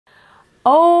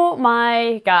Oh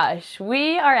my gosh,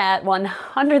 we are at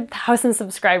 100,000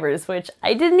 subscribers, which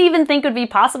I didn't even think would be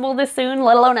possible this soon,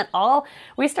 let alone at all.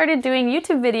 We started doing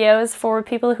YouTube videos for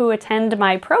people who attend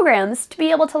my programs to be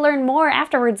able to learn more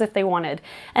afterwards if they wanted.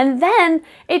 And then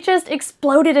it just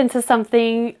exploded into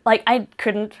something like I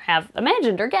couldn't have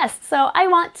imagined or guessed. So I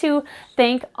want to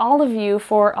thank all of you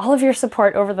for all of your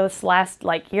support over this last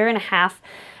year and a half.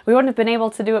 We wouldn't have been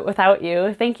able to do it without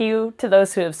you. Thank you to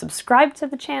those who have subscribed to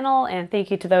the channel, and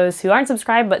thank you to those who aren't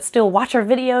subscribed but still watch our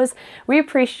videos. We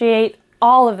appreciate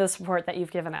all of the support that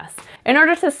you've given us. In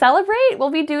order to celebrate,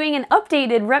 we'll be doing an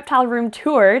updated Reptile Room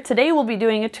Tour. Today we'll be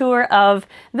doing a tour of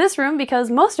this room because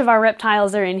most of our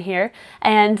reptiles are in here.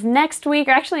 And next week,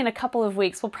 or actually in a couple of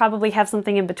weeks, we'll probably have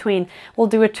something in between. We'll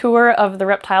do a tour of the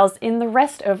reptiles in the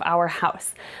rest of our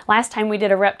house. Last time we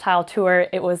did a reptile tour,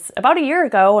 it was about a year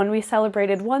ago when we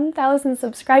celebrated 1,000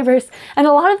 subscribers. And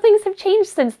a lot of things have changed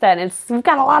since then. We've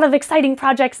got a lot of exciting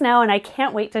projects now, and I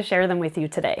can't wait to share them with you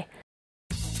today.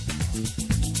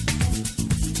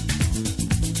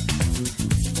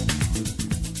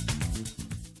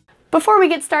 Before we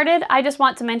get started, I just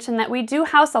want to mention that we do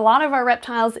house a lot of our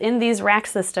reptiles in these rack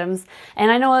systems, and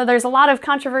I know there's a lot of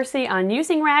controversy on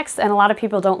using racks and a lot of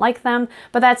people don't like them,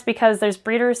 but that's because there's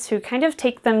breeders who kind of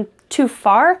take them too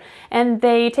far, and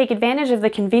they take advantage of the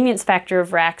convenience factor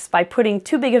of racks by putting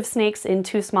too big of snakes in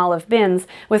too small of bins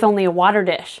with only a water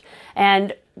dish.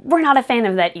 And we're not a fan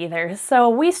of that either. So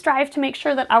we strive to make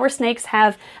sure that our snakes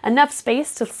have enough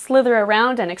space to slither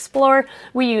around and explore.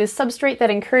 We use substrate that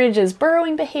encourages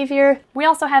burrowing behavior. We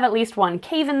also have at least one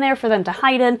cave in there for them to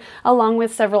hide in, along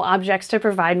with several objects to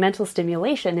provide mental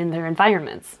stimulation in their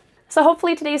environments. So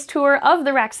hopefully today's tour of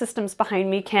the rack systems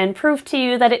behind me can prove to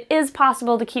you that it is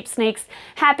possible to keep snakes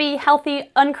happy,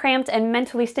 healthy, uncramped, and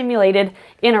mentally stimulated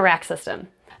in a rack system.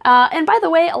 And by the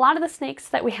way, a lot of the snakes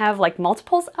that we have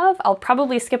multiples of, I'll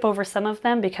probably skip over some of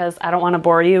them because I don't want to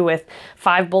bore you with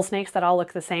 5 bull snakes that all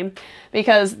look the same,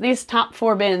 because these top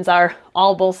 4 bins are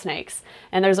all bull snakes.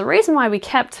 And there's a reason why we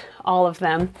kept all of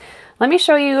them. Let me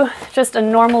show you just a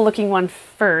normal looking one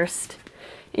first.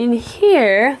 In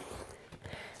here,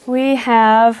 we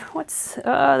have,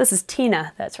 this is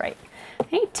Tina, that's right.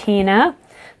 Hey, Tina.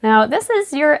 Now, this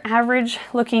is your average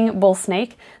looking bull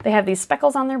snake. They have these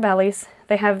speckles on their bellies.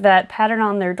 They have that pattern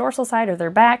on their dorsal side or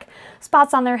their back,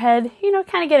 spots on their head,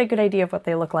 kind of get a good idea of what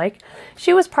they look like.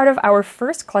 She was part of our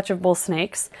first clutch of bull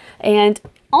snakes, and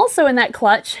also in that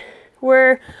clutch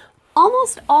were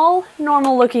almost all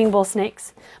normal looking bull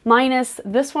snakes, minus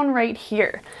this one right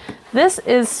here. This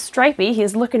is Stripey.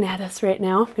 He's looking at us right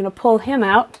now. I'm gonna pull him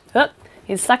out. Oh,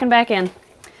 he's sucking back in.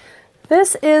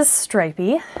 This is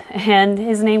Stripey, and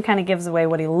his name kind of gives away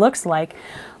what he looks like.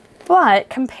 But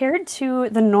compared to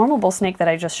the normal bull snake that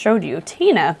I just showed you,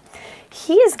 Tina,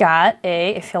 he's got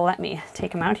if you'll let me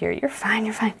take him out here, you're fine,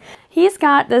 you're fine. He's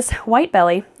got this white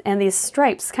belly and these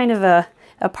stripes, kind of a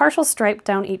partial stripe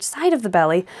down each side of the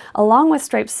belly, along with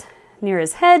stripes near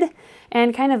his head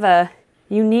and kind of a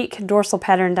unique dorsal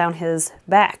pattern down his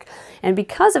back. And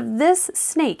because of this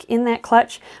snake in that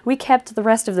clutch, we kept the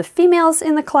rest of the females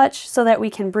in the clutch so that we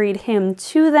can breed him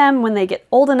to them when they get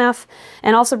old enough,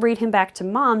 and also breed him back to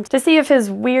mom to see if his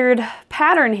weird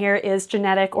pattern here is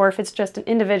genetic or if it's just an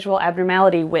individual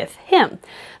abnormality with him.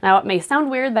 Now, it may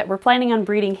sound weird that we're planning on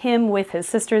breeding him with his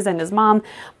sisters and his mom,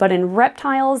 but in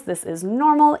reptiles, this is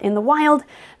normal. In the wild,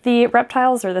 the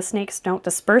reptiles or the snakes don't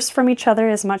disperse from each other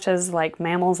as much as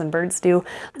mammals and birds do.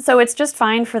 So it's just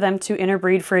fine for them to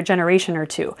interbreed for a generation or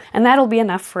two, and that'll be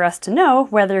enough for us to know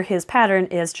whether his pattern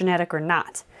is genetic or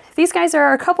not. These guys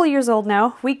are a couple years old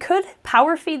now. We could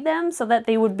power feed them so that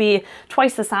they would be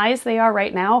twice the size they are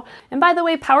right now. And by the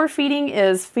way, power feeding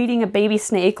is feeding a baby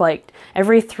snake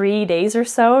every 3 days or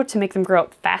so to make them grow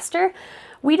up faster.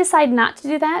 We decide not to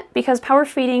do that because power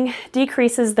feeding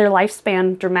decreases their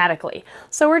lifespan dramatically.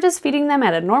 So we're just feeding them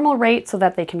at a normal rate so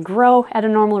that they can grow at a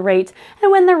normal rate,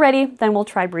 and when they're ready, then we'll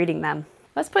try breeding them.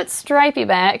 Let's put Stripey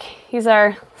back. He's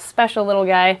our special little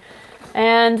guy.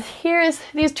 And here's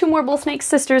these 2 more bull snake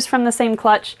sisters from the same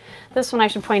clutch. This one I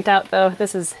should point out though,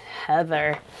 this is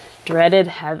Heather. Dreaded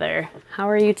Heather. How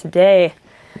are you today?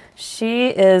 She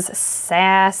is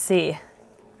sassy.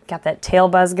 Got that tail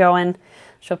buzz going.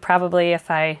 She'll probably, if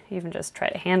I even just try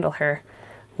to handle her,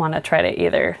 want to try to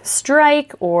either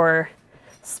strike or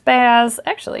spaz.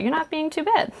 Actually, you're not being too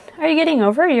bad. Are you getting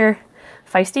over your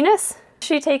feistiness?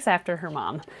 She takes after her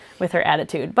mom with her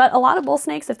attitude. But a lot of bull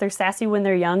snakes, if they're sassy when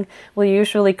they're young, will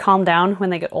usually calm down when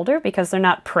they get older because they're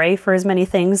not prey for as many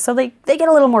things, so they get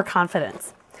a little more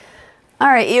confidence. All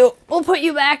right, we'll put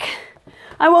you back.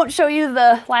 I won't show you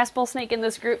the last bull snake in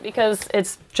this group because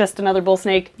it's just another bull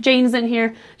snake. Jane's in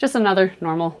here, just another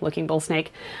normal looking bull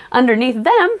snake. Underneath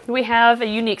them, we have a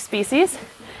unique species.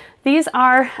 These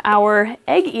are our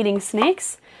egg-eating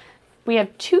snakes. We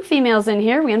have 2 females in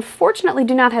here. We unfortunately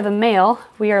do not have a male.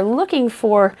 We are looking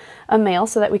for a male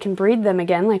so that we can breed them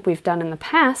again like we've done in the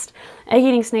past.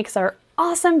 Egg-eating snakes are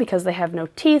awesome because they have no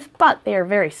teeth, but they are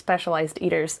very specialized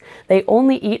eaters. They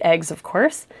only eat eggs, of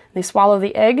course. They swallow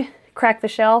the egg, crack the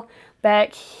shell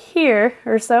back here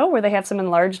or so, where they have some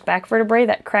enlarged back vertebrae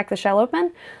that crack the shell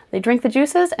open. They drink the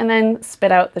juices and then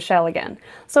spit out the shell again.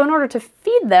 So in order to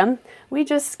feed them, we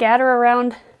just scatter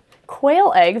around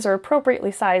quail eggs or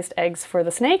appropriately sized eggs for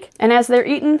the snake. And as they're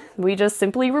eaten, we just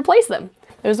simply replace them.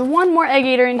 There's one more egg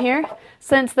eater in here.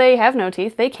 Since they have no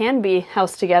teeth, they can be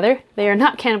housed together. They are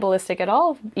not cannibalistic at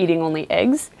all, eating only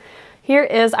eggs. Here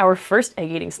is our first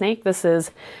egg-eating snake. This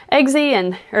is Eggsy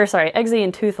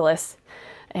and Toothless.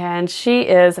 And she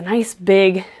is a nice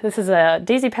big, this is a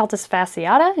Daisy peltis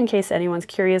fasciata, in case anyone's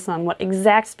curious on what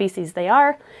exact species they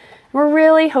are. We're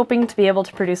really hoping to be able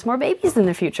to produce more babies in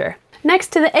the future. Next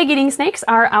to the egg-eating snakes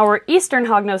are our eastern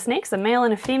hognose snakes, a male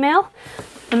and a female.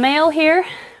 The male here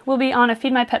will be on a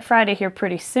Feed My Pet Friday here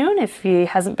pretty soon, if he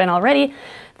hasn't been already.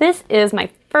 This is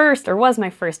my first, or was my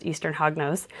first, eastern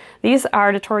hognose. These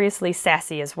are notoriously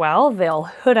sassy as well. They'll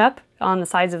hood up on the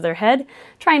sides of their head,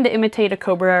 trying to imitate a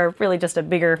cobra, or really just a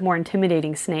bigger, more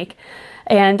intimidating snake.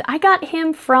 And I got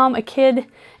him from a kid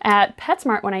at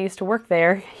PetSmart when I used to work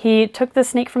there. He took the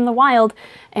snake from the wild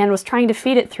and was trying to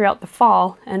feed it throughout the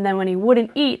fall, and then when he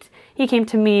wouldn't eat, he came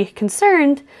to me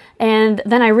concerned, and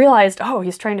then I realized, oh,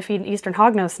 he's trying to feed an eastern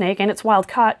hognose snake, and it's wild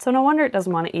caught, so no wonder it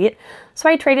doesn't want to eat. So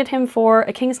I traded him for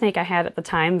a king snake I had at the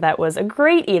time that was a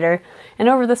great eater, and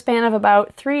over the span of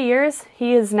about 3 years,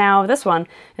 this one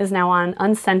is now on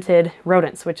unscented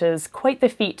rodents, which is quite the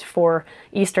feat for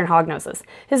eastern hognoses.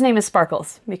 His name is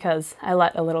Sparkles, because I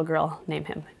let a little girl name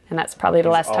him, and that's probably the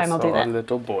last time I'll do that. He's also a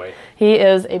little boy. He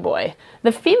is a boy.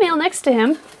 The female next to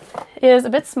him is a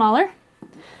bit smaller.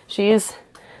 She's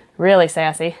really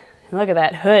sassy. Look at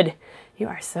that hood. You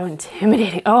are so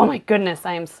intimidating. Oh my goodness,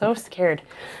 I am so scared.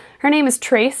 Her name is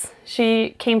Trace.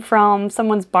 She came from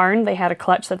someone's barn. They had a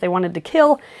clutch that they wanted to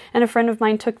kill, and a friend of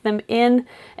mine took them in.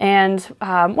 And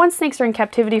once snakes are in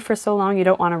captivity for so long, you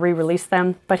don't want to re-release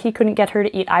them, but he couldn't get her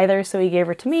to eat either, so he gave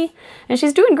her to me. And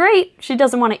she's doing great. She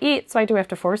doesn't want to eat, so I do have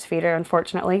to force feed her,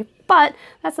 unfortunately. But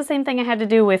that's the same thing I had to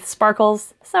do with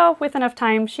Sparkles, so with enough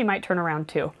time, she might turn around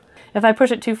too. If I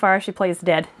push it too far, she plays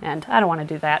dead, and I don't want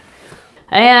to do that.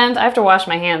 And I have to wash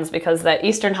my hands because that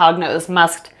eastern hognose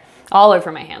musked all over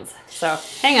my hands. So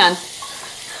hang on.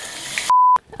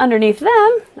 Underneath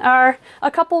them are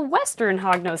a couple western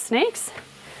hognose snakes.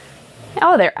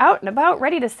 Oh, they're out and about,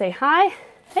 ready to say hi.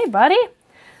 Hey, buddy.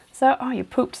 So, oh, you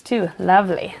pooped too.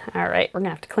 Lovely. All right, we're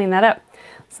gonna have to clean that up.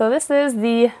 So this is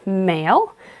the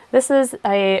male. This is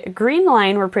a green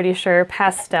line, we're pretty sure,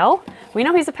 pastel. We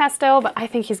know he's a pastel, but I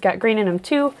think he's got green in him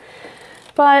too.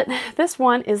 But this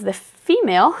one is the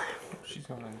female. She's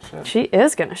gonna shed. She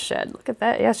is gonna shed. Look at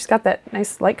that. Yeah, she's got that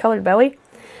nice light colored belly.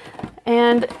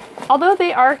 And although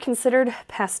they are considered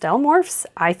pastel morphs,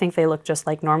 I think they look just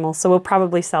like normal. So we'll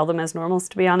probably sell them as normals,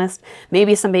 to be honest.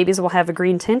 Maybe some babies will have a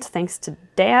green tint thanks to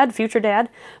dad, future dad.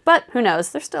 But who knows?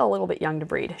 They're still a little bit young to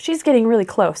breed. She's getting really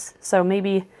close. So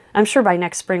maybe, I'm sure by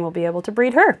next spring we'll be able to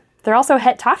breed her. They're also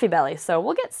het toffee bellies, so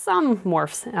we'll get some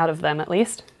morphs out of them at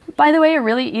least. By the way, a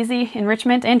really easy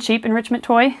enrichment and cheap enrichment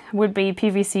toy would be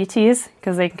PVC tees,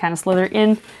 because they can kind of slither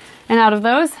in and out of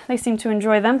those. They seem to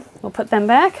enjoy them. We'll put them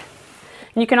back.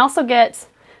 And you can also get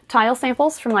tile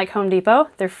samples from like Home Depot.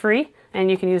 They're free,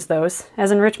 and you can use those as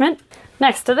enrichment.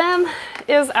 Next to them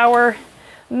is our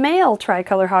male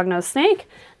tricolor hognose snake.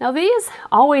 Now these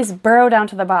always burrow down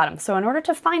to the bottom, so in order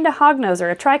to find a hognose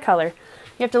or a tricolor,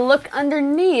 you have to look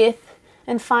underneath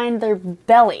and find their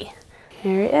belly.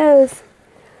 Here he is.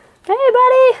 Hey,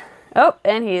 buddy! Oh,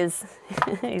 and he's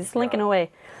slinking away.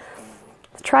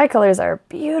 The tricolors are a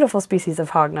beautiful species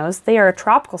of hognose. They are a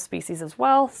tropical species as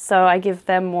well, so I give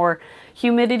them more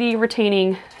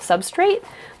humidity-retaining substrate.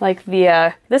 Like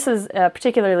this is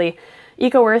particularly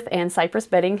eco-earth and cypress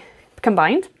bedding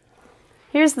combined.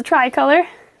 Here's the tricolor.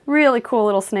 Really cool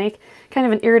little snake. Kind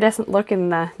of an iridescent look in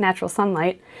the natural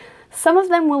sunlight. Some of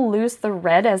them will lose the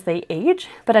red as they age,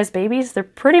 but as babies, they're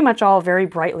pretty much all very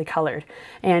brightly colored.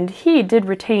 And he did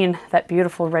retain that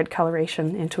beautiful red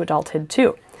coloration into adulthood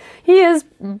too. He is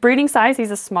breeding size. He's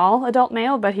a small adult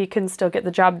male, but he can still get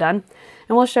the job done.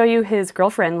 And we'll show you his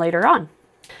girlfriend later on.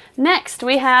 Next,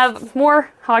 we have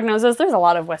more hognoses. There's a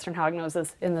lot of western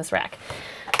hognoses in this rack.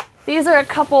 These are a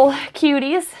couple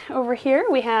cuties. Over here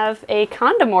we have a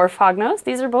condomorph hognose.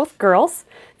 These are both girls.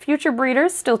 Future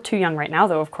breeders, still too young right now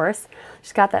though, of course.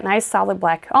 She's got that nice solid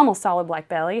black, almost solid black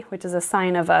belly, which is a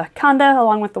sign of a conda,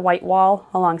 along with the white wall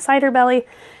alongside her belly,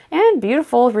 and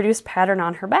beautiful reduced pattern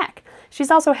on her back.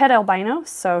 She's also het albino,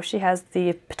 so she has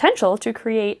the potential to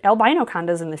create albino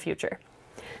condas in the future.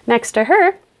 Next to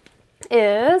her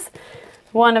is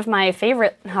one of my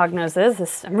favorite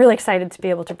hognoses. I'm really excited to be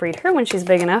able to breed her when she's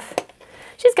big enough.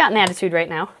 She's got an attitude right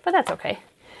now, but that's okay.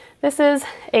 This is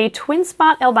a twin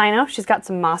spot albino. She's got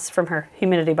some moss from her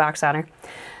humidity box on her.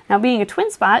 Now, being a twin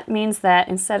spot means that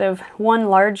instead of one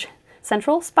large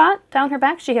central spot down her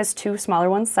back, she has two smaller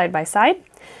ones side by side.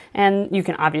 And you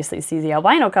can obviously see the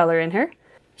albino color in her.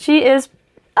 She is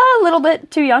a little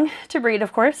bit too young to breed,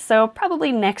 of course, so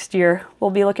probably next year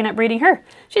we'll be looking at breeding her.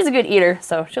 She's a good eater,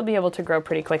 so she'll be able to grow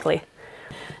pretty quickly.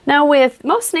 Now, with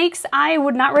most snakes, I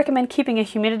would not recommend keeping a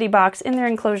humidity box in their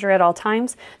enclosure at all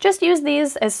times. Just use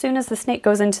these as soon as the snake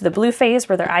goes into the blue phase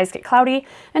where their eyes get cloudy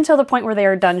until the point where they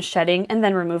are done shedding, and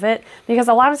then remove it, because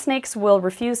a lot of snakes will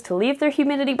refuse to leave their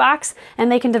humidity box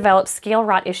and they can develop scale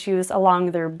rot issues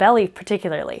along their belly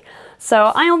particularly.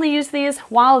 So I only use these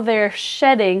while they're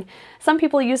shedding. Some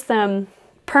people use them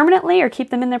permanently or keep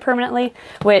them in there permanently,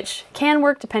 which can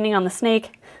work depending on the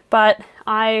snake, but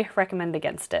I recommend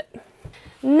against it.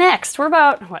 Next, we're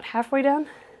about, what, halfway done?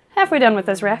 Halfway done with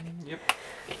this rack. Yep.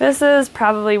 This is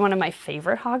probably one of my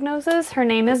favorite hognoses. Her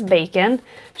name is Bacon.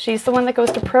 She's the one that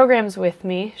goes to programs with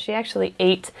me. She actually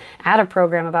ate at a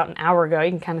program about an hour ago. You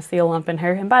can kind of see a lump in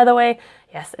her. And by the way,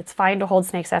 yes, it's fine to hold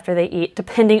snakes after they eat,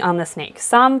 depending on the snake.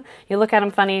 Some, you look at them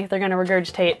funny, they're going to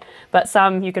regurgitate, but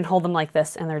some, you can hold them like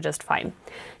this and they're just fine.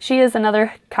 She is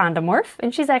another condomorph,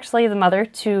 and she's actually the mother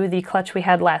to the clutch we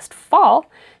had last fall.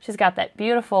 She's got that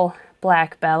beautiful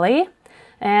black belly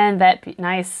and that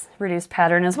nice reduced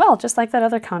pattern as well, just like that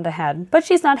other conda had. But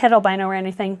she's not het albino or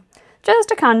anything, just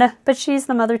a conda, but she's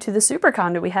the mother to the super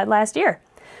conda we had last year.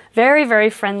 Very, very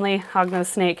friendly hognose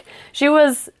snake. She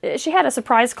had a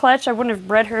surprise clutch. I wouldn't have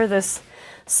bred her this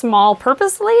small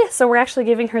purposely, so we're actually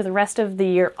giving her the rest of the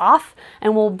year off,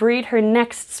 and we'll breed her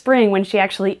next spring when she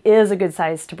actually is a good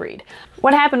size to breed.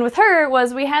 What happened with her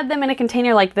was we had them in a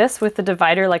container like this with the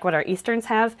divider like what our Easterns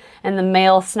have, and the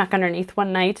male snuck underneath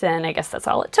one night, and I guess that's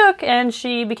all it took, and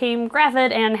she became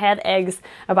gravid and had eggs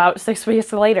about 6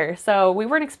 weeks later. So we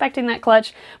weren't expecting that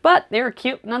clutch, but they were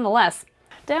cute nonetheless.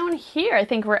 Down here I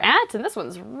think we're at, and this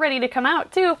one's ready to come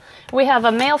out too, we have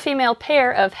a male-female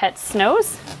pair of het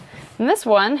snows. And this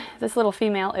one, this little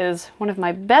female, is one of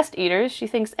my best eaters. She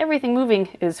thinks everything moving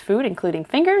is food, including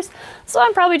fingers, so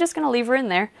I'm probably just going to leave her in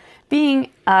there.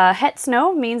 Being het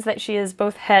snow means that she is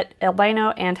both het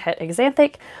albino and het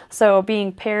exanthic, so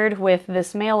being paired with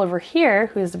this male over here,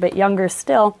 who is a bit younger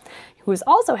still, who is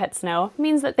also het snow,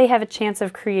 means that they have a chance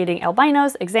of creating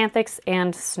albinos, exanthics,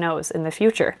 and snows in the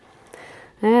future.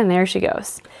 And there she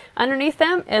goes. Underneath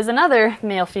them is another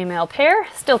male-female pair,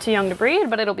 still too young to breed,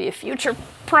 but it'll be a future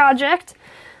project.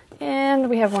 And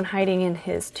we have one hiding in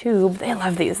his tube. They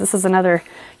love these. This is another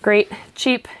great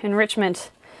cheap enrichment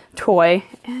toy.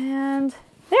 And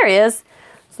there he is.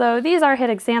 So these are het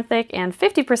exanthic and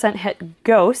 50% het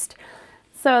ghost.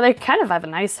 So they kind of have a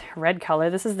nice red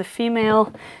color. This is the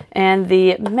female, and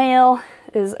the male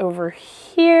is over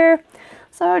here.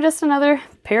 So just another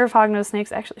pair of hognose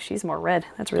snakes. Actually, she's more red.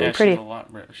 That's really pretty. She's a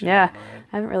lot red. Yeah,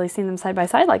 I haven't really seen them side by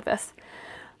side like this.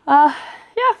 Yeah,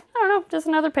 I don't know. Just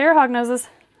another pair of hognoses.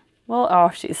 Well, oh,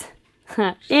 she's ew,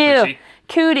 pushy.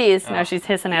 cooties. Oh. No, she's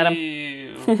hissing at them.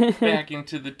 Ew, back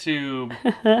into the tube.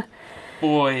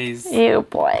 Boys. Ew,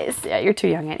 boys. Yeah, you're too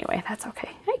young anyway. That's okay.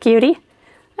 Hi, cutie.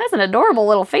 That's an adorable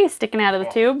little face sticking out of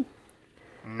the tube.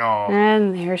 No.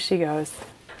 And there she goes.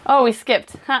 Oh, we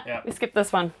skipped. Huh, Yeah. we skipped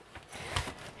this one.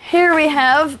 Here we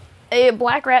have a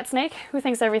black rat snake who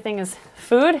thinks everything is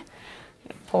food.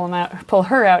 Pull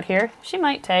her out here. She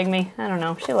might tag me. I don't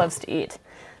know. She loves to eat.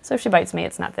 So if she bites me,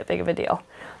 it's not that big of a deal.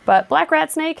 But black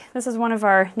rat snake, this is one of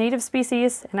our native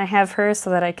species, and I have her so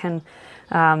that I can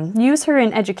use her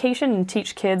in education and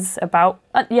teach kids about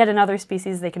yet another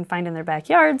species they can find in their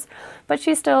backyards. But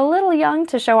she's still a little young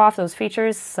to show off those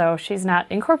features, so she's not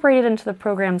incorporated into the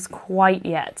programs quite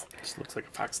yet. Just looks like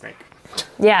a fox snake.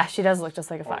 Yeah, she does look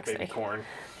just like a Or fox baby snake. corn.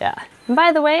 Yeah. And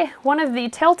by the way, one of the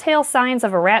telltale signs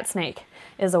of a rat snake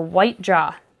is a white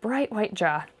jaw. Bright white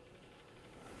jaw.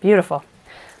 Beautiful.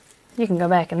 You can go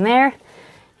back in there.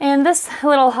 And this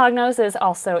little hognose is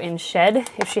also in shed.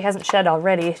 If she hasn't shed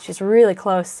already, she's really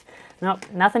close. Nope,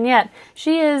 nothing yet.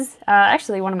 She is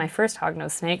actually one of my first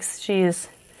hognose snakes. She is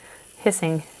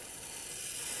hissing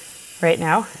right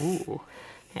now. Ooh.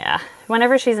 Yeah,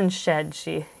 whenever she's in shed,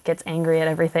 she gets angry at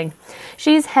everything.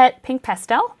 She's het pink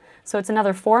pastel, so it's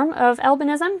another form of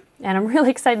albinism, and I'm really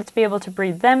excited to be able to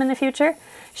breed them in the future.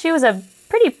 She was a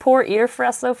pretty poor eater for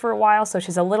us though for a while, so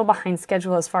she's a little behind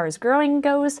schedule as far as growing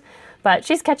goes, but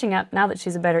she's catching up now that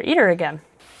she's a better eater again.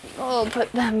 We'll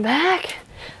put them back.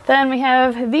 Then we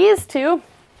have these two.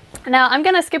 Now I'm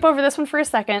gonna skip over this one for a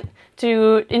second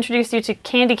to introduce you to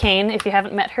Candy Cane if you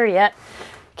haven't met her yet.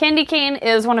 Candy Cane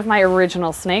is one of my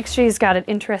original snakes. She's got an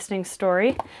interesting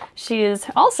story. She is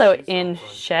also in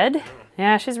shed.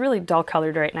 Yeah, she's really dull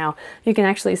colored right now. You can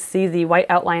actually see the white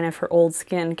outline of her old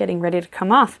skin getting ready to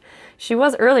come off. She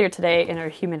was earlier today in her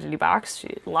humidity box.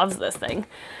 She loves this thing.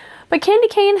 But Candy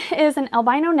Cane is an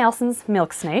albino Nelson's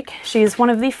milk snake. She's one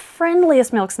of the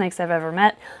friendliest milk snakes I've ever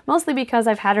met, mostly because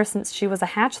I've had her since she was a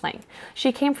hatchling.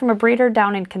 She came from a breeder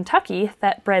down in Kentucky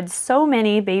that bred so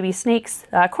many baby snakes,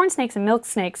 corn snakes and milk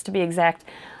snakes to be exact,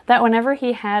 that whenever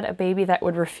he had a baby that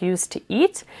would refuse to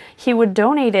eat, he would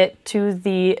donate it to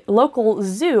the local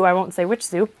zoo. I won't say which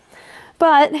zoo,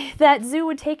 but that zoo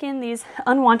would take in these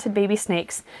unwanted baby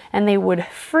snakes and they would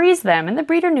freeze them, and the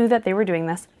breeder knew that they were doing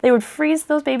this. They would freeze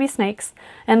those baby snakes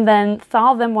and then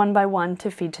thaw them one by one to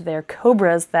feed to their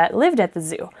cobras that lived at the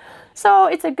zoo. So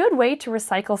it's a good way to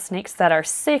recycle snakes that are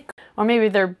sick, or maybe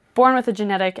they're born with a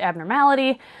genetic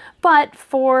abnormality. But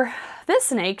for this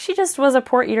snake, she just was a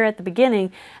poor eater at the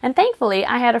beginning, and thankfully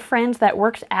I had a friend that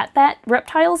worked at that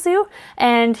reptile zoo,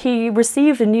 and he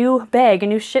received a new bag, a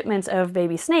new shipment of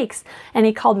baby snakes, and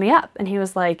he called me up and he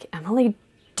was like, Emily,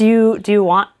 do you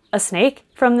want a snake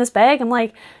from this bag? I'm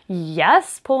like,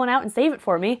 yes, pull one out and save it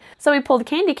for me. So he pulled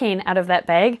Candy Cane out of that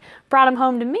bag, brought him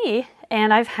home to me,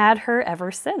 and I've had her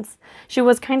ever since. She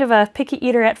was kind of a picky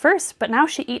eater at first, but now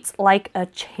she eats like a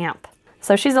champ.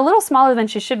 So she's a little smaller than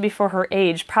she should be for her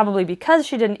age, probably because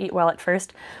she didn't eat well at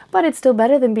first, but it's still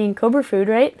better than being cobra food,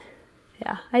 right?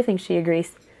 Yeah, I think she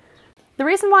agrees. The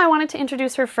reason why I wanted to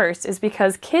introduce her first is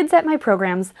because kids at my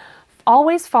programs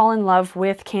always fall in love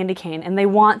with Candy Cane, and they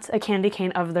want a Candy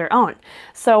Cane of their own.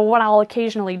 So what I'll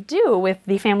occasionally do with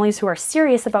the families who are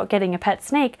serious about getting a pet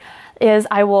snake is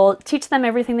I will teach them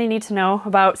everything they need to know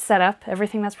about setup,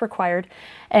 everything that's required,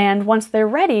 and once they're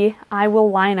ready, I will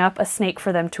line up a snake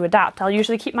for them to adopt. I'll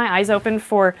usually keep my eyes open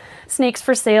for snakes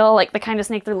for sale, like the kind of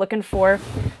snake they're looking for.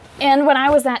 And when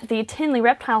I was at the Tinley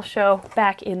Reptile Show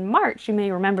back in March, you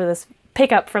may remember this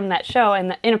pickup from that show,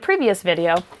 and in a previous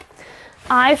video,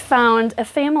 I found a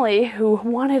family who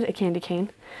wanted a Candy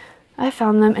Cane. I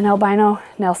found them an albino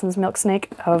Nelson's milk snake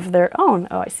of their own.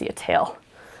 Oh, I see a tail.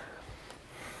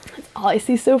 That's all I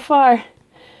see so far.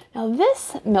 Now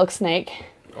this milk snake,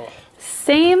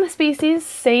 same species,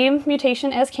 same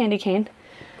mutation as Candy Cane.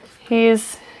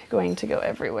 He's going to go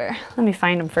everywhere. Let me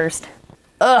find him first.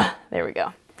 Ugh, there we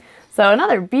go. So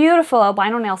another beautiful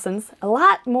albino Nelson's, a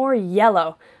lot more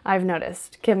yellow, I've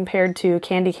noticed, compared to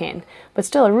Candy Cane, but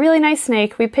still a really nice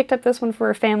snake. We picked up this one for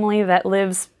a family that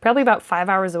lives probably about 5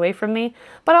 hours away from me,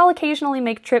 but I'll occasionally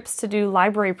make trips to do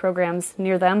library programs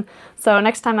near them. So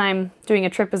next time I'm doing a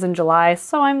trip is in July,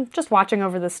 so I'm just watching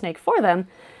over this snake for them.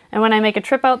 And when I make a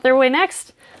trip out their way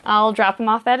next, I'll drop him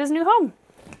off at his new home.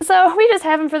 So we just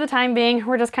have him for the time being.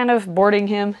 We're just kind of boarding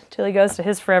him till he goes to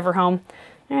his forever home.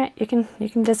 All right, you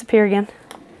can disappear again.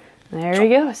 There he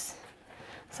goes.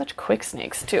 Such quick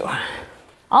snakes too.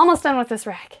 Almost done with this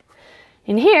rack.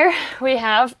 In here we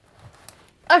have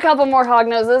a couple more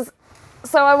hognoses,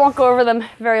 so I won't go over them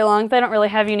very long. They don't really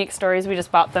have unique stories. We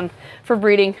just bought them for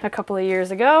breeding a couple of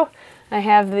years ago. I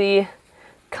have the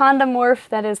condomorph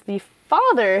that is the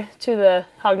father to the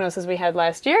hognoses we had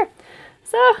last year.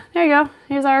 So there you go.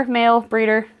 Here's our male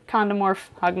breeder condomorph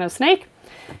hognose snake.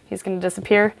 He's going to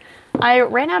disappear. I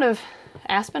ran out of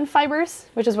aspen fibers,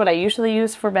 which is what I usually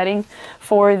use for bedding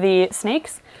for the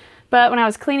snakes. But when I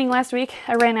was cleaning last week,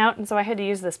 I ran out, and so I had to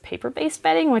use this paper-based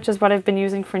bedding, which is what I've been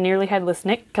using for nearly headless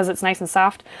Nick because it's nice and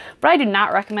soft. But I do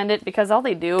not recommend it because all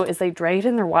they do is they dry it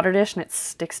in their water dish and it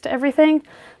sticks to everything.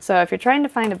 So if you're trying to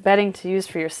find a bedding to use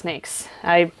for your snakes,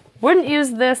 I wouldn't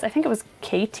use this. I think it was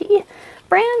KT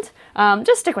brand.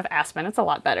 Just stick with aspen. It's a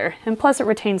lot better. And plus it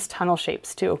retains tunnel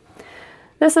shapes too.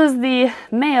 This is the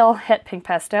male het pink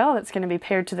pastel that's going to be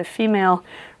paired to the female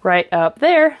right up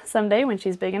there someday when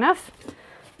she's big enough.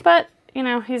 But, you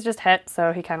know, he's just het,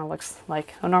 so he kind of looks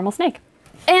like a normal snake.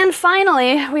 And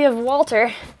finally, we have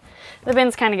Walter. The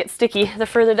bins kind of get sticky the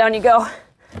further down you go.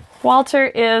 Walter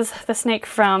is the snake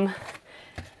from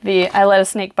the I Let a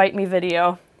Snake Bite Me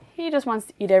video. He just wants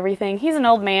to eat everything. He's an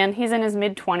old man. He's in his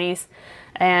mid-20s,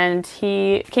 and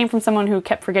he came from someone who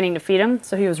kept forgetting to feed him,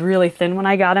 so he was really thin when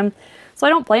I got him. So I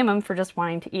don't blame him for just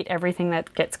wanting to eat everything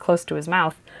that gets close to his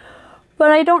mouth. But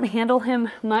I don't handle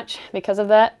him much because of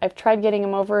that. I've tried getting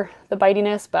him over the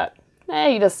bitiness, but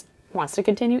he just wants to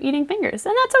continue eating fingers,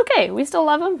 and that's okay. We still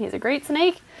love him. He's a great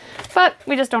snake, but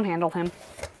we just don't handle him.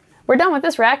 We're done with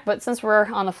this rack, but since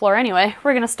we're on the floor anyway,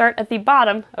 we're gonna start at the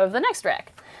bottom of the next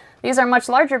rack. These are much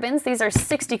larger bins. These are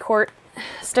 60-quart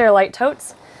Sterilite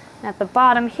totes. At the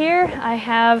bottom here, I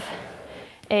have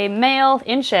a male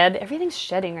in shed. Everything's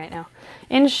shedding right now.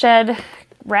 In shed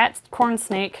rat corn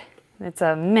snake. It's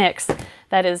a mix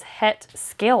that is het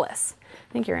scaleless.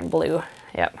 I think you're in blue.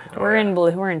 Yep, we're in blue.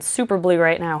 We're in super blue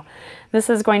right now. This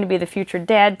is going to be the future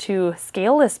dad to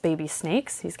scaleless baby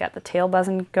snakes. He's got the tail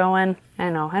buzzing going.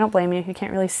 I know, I don't blame you. You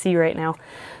can't really see right now.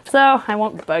 So I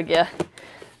won't bug you.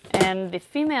 And the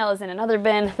female is in another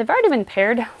bin. They've already been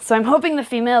paired, so I'm hoping the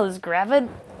female is gravid,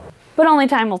 but only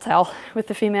time will tell with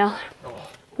the female.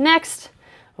 Next,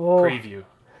 Preview.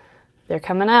 They're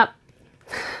coming up.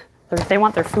 They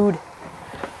want their food.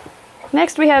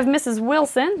 Next we have Mrs.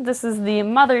 Wilson. This is the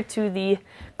mother to the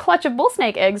clutch of bull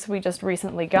snake eggs we just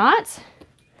recently got.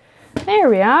 There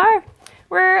we are.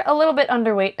 We're a little bit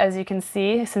underweight, as you can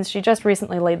see, since she just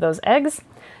recently laid those eggs.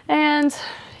 And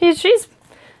she's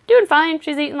doing fine.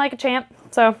 She's eating like a champ,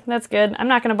 so that's good. I'm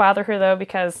not going to bother her though,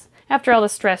 because after all the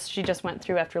stress she just went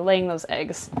through after laying those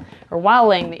eggs, or while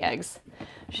laying the eggs,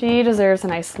 she deserves a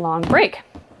nice long break.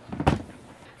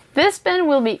 This bin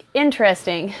will be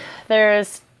interesting.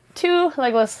 There's 2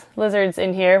 legless lizards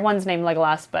in here. One's named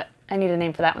Legolas, but I need a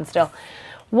name for that one still.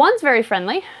 One's very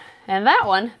friendly, and that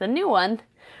one, the new one,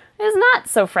 is not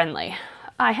so friendly.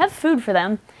 I have food for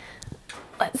them.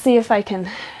 Let's see if I can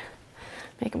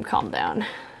make him calm down.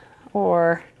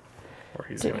 Or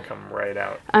he's gonna come right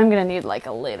out. I'm gonna need like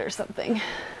a lid or something.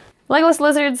 Legless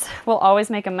lizards will always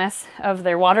make a mess of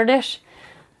their water dish.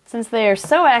 Since they are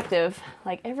so active,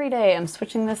 like every day I'm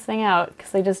switching this thing out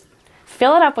because they just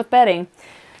fill it up with bedding.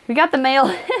 We got the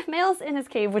male's in his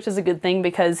cave, which is a good thing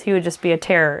because he would just be a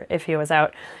terror if he was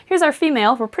out. Here's our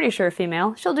female. We're pretty sure a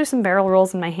female. She'll do some barrel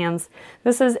rolls in my hands.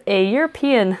 This is a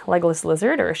European legless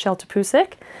lizard, or a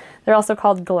Sheltopusik. They're also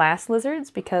called glass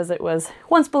lizards because it was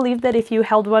once believed that if you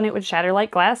held one, it would shatter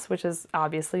like glass, which is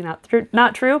obviously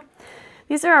not true.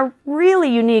 These are a really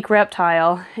unique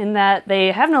reptile in that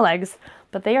they have no legs,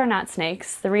 but they are not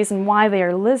snakes. The reason why they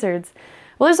are lizards,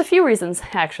 well, there's a few reasons,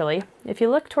 actually. If you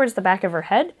look towards the back of her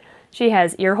head, she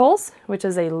has ear holes, which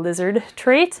is a lizard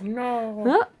trait. No.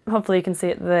 Oh, hopefully you can see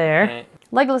it there.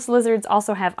 Legless lizards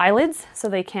also have eyelids, so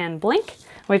they can blink,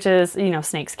 which is, you know,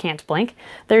 snakes can't blink.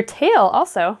 Their tail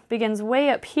also begins way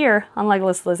up here on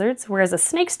legless lizards, whereas a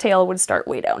snake's tail would start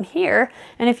way down here.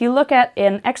 And if you look at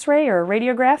an x-ray or a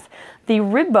radiograph, the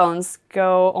rib bones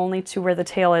go only to where the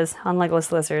tail is on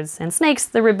legless lizards. And snakes,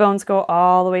 the rib bones go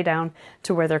all the way down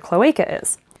to where their cloaca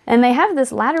is. And they have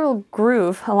this lateral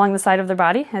groove along the side of their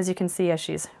body, as you can see as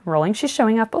she's rolling. She's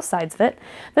showing off both sides of it.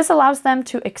 This allows them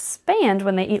to expand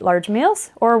when they eat large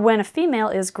meals, or when a female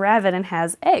is gravid and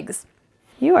has eggs.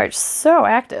 You are so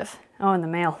active. Oh, and the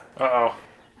male. Uh-oh.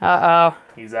 Uh-oh.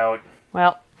 He's out.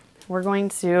 Well, we're going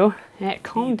to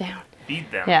calm down.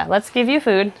 Feed them. Yeah, let's give you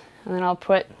food, and then I'll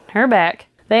put her back.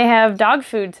 They have dog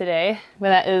food today, but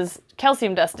that is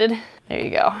calcium dusted. There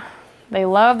you go. They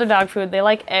love their dog food. They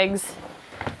like eggs,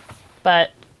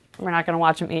 but we're not going to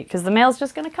watch them eat because the male's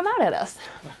just going to come out at us.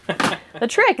 The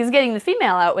trick is getting the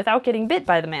female out without getting bit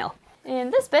by the male. In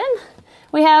this bin,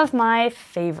 we have my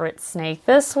favorite snake.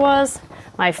 This was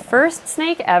my first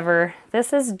snake ever.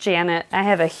 This is Janet. I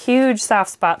have a huge soft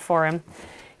spot for him.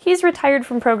 He's retired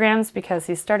from programs because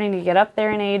he's starting to get up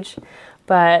there in age,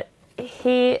 but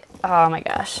oh my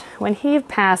gosh, when he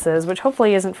passes, which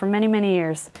hopefully isn't for many, many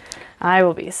years, I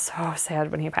will be so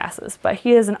sad when he passes. But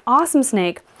he is an awesome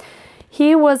snake.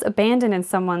 He was abandoned in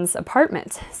someone's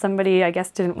apartment. Somebody, I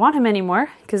guess, didn't want him anymore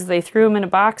because they threw him in a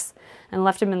box and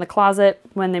left him in the closet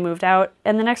when they moved out.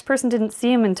 And the next person didn't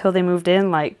see him until they moved in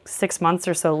like 6 months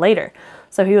or so later.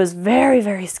 So he was very,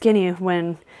 very skinny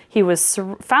when he was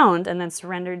found and then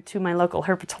surrendered to my local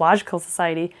herpetological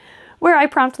society, where I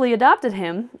promptly adopted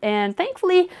him. And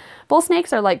thankfully, bull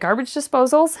snakes are like garbage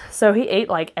disposals, so he ate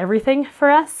like everything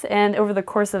for us. And over the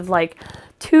course of like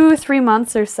 2-3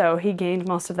 months or so, he gained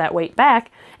most of that weight back.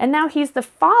 And now he's the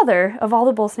father of all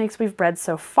the bull snakes we've bred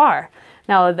so far.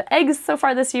 Now, the eggs so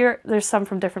far this year, there's some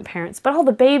from different parents, but all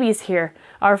the babies here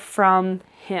are from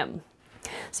him.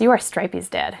 So you are Stripey's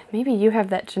dad. Maybe you have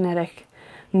that genetic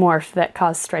morph that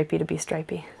caused Stripey to be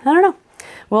Stripey. I don't know.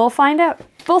 We'll find out.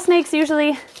 Bull snakes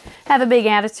usually have a big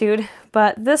attitude,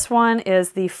 but this one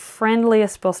is the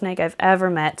friendliest bull snake I've ever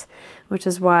met, which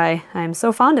is why I'm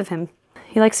so fond of him.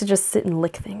 He likes to just sit and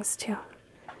lick things too.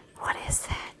 What is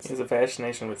that? He has a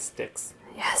fascination with sticks.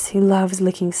 Yes, he loves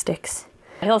licking sticks.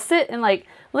 He'll sit and like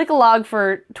lick a log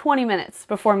for 20 minutes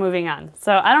before moving on.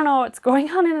 So I don't know what's going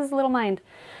on in his little mind,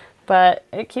 but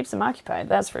it keeps him occupied,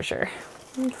 that's for sure.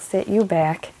 Let's sit you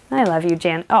back. I love you,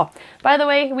 Janet. Oh, by the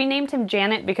way, we named him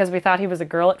Janet because we thought he was a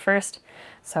girl at first.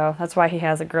 So that's why he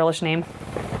has a girlish name.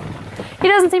 He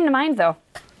doesn't seem to mind though.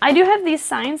 I do have these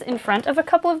signs in front of a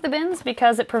couple of the bins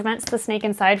because it prevents the snake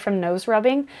inside from nose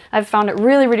rubbing. I've found it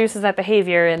really reduces that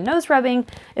behavior, and nose rubbing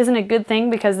isn't a good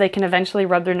thing because they can eventually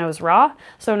rub their nose raw.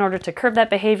 So in order to curb that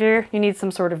behavior, you need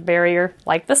some sort of barrier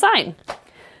like the sign.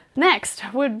 Next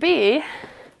would be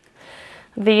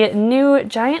the new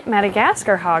giant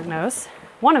Madagascar hognose,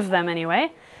 one of them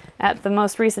anyway. At the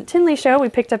most recent Tinley show, we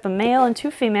picked up a male and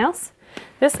 2 females.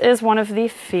 This is one of the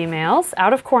females,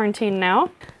 out of quarantine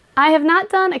now. I have not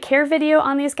done a care video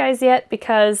on these guys yet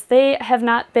because they have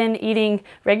not been eating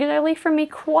regularly from me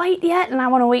quite yet, and I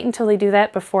want to wait until they do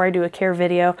that before I do a care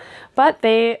video. But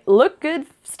they look good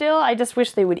still. I just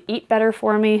wish they would eat better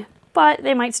for me, but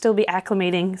they might still be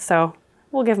acclimating, so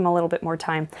we'll give them a little bit more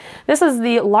time. This is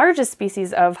the largest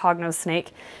species of hognose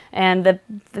snake, and the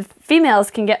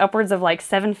females can get upwards of like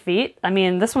 7 feet. I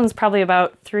mean, this one's probably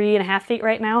about 3.5 feet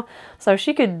right now, so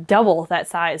she could double that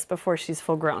size before she's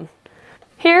full grown.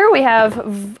 Here we have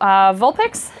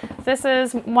Vulpix. This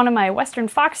is one of my western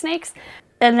fox snakes,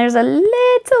 and there's a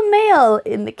little male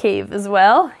in the cave as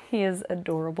well. He is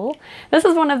adorable. This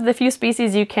is one of the few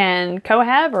species you can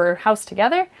cohab or house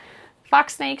together.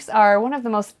 Fox snakes are one of the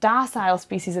most docile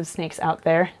species of snakes out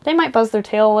there. They might buzz their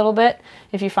tail a little bit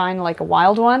if you find like a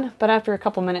wild one, but after a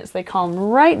couple minutes they calm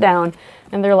right down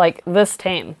and they're like this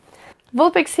tame.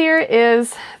 Vulpix here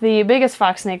is the biggest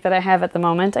fox snake that I have at the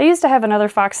moment. I used to have another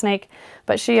fox snake,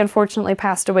 but she unfortunately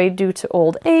passed away due to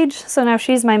old age, so now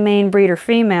she's my main breeder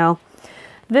female.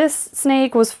 This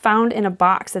snake was found in a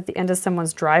box at the end of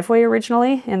someone's driveway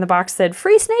originally, and the box said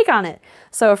free snake on it.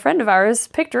 So a friend of ours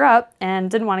picked her up and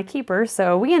didn't want to keep her,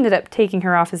 so we ended up taking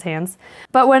her off his hands.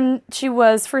 But when she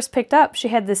was first picked up, she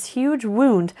had this huge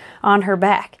wound on her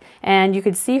back, and you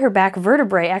could see her back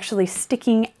vertebrae actually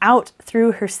sticking out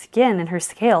through her skin and her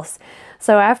scales.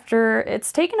 So after,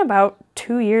 it's taken about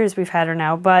 2 years we've had her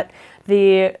now, but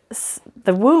the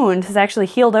wound has actually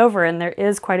healed over and there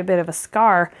is quite a bit of a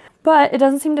scar, but it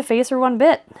doesn't seem to faze her one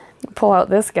bit. Pull out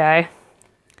this guy.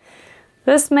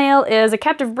 This male is a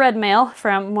captive bred male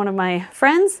from one of my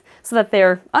friends, so that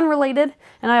they're unrelated,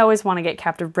 and I always want to get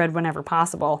captive bred whenever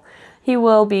possible. He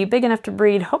will be big enough to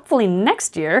breed hopefully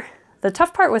next year. The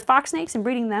tough part with fox snakes and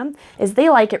breeding them is they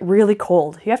like it really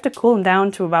cold. You have to cool them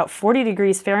down to about 40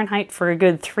 degrees Fahrenheit for a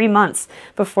good 3 months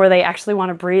before they actually want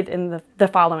to breed in the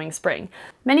following spring.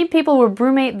 Many people will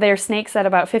brumate their snakes at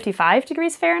about 55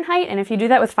 degrees Fahrenheit, and if you do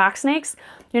that with fox snakes,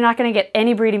 you're not going to get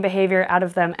any breeding behavior out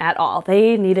of them at all.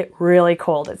 They need it really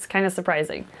cold. It's kind of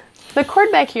surprising. The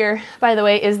cord back here, by the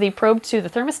way, is the probe to the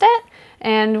thermostat,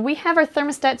 and we have our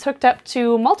thermostats hooked up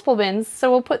to multiple bins,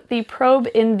 so we'll put the probe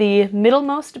in the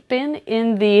middlemost bin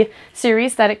in the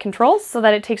series that it controls so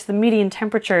that it takes the median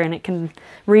temperature and it can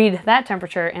read that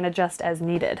temperature and adjust as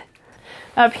needed.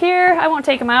 Up here, I won't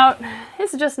take him out.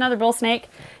 This is just another bull snake.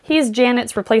 He's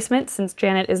Janet's replacement since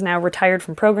Janet is now retired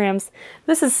from programs.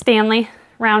 This is Stanley,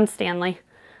 round Stanley.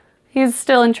 He's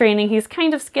still in training. He's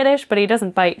kind of skittish, but he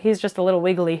doesn't bite. He's just a little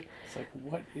wiggly. It's like,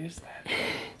 what is that?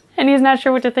 And he's not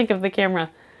sure what to think of the camera.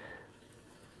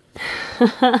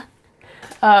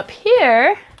 Up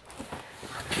here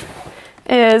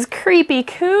is Creepy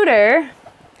Cooter.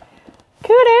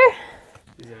 Cooter!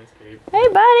 He's in his cave. Hey,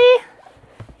 buddy!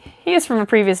 He's from a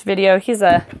previous video. He's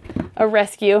a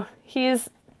rescue. He's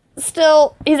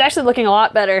actually looking a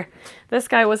lot better. This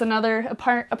guy was another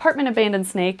apartment abandoned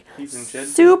snake. He's in shed?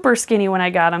 Super skinny when I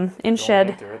got him. In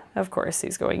shed. Of course,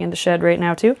 he's going into shed right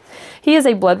now too. He is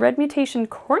a blood red mutation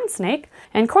corn snake,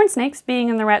 and corn snakes, being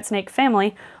in the rat snake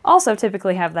family, also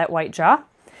typically have that white jaw.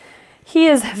 He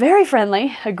is very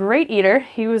friendly, a great eater.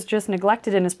 He was just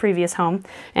neglected in his previous home,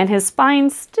 and his spine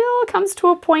still comes to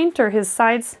a point, or his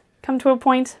sides come to a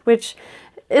point, which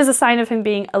is a sign of him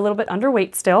being a little bit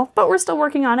underweight still, but we're still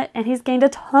working on it, and he's gained a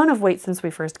ton of weight since we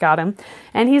first got him,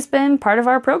 and he's been part of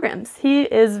our programs. He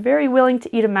is very willing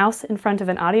to eat a mouse in front of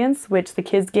an audience, which the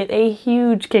kids get a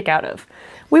huge kick out of.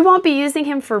 We won't be using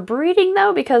him for breeding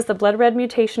though, because the blood red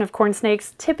mutation of corn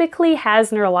snakes typically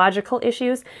has neurological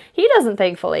issues. He doesn't,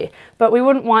 thankfully, but we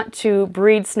wouldn't want to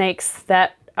breed snakes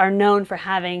that are known for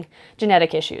having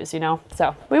genetic issues, you know?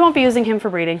 So we won't be using him for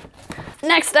breeding.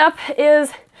 Next up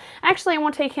is, actually I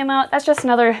won't take him out, that's just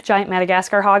another giant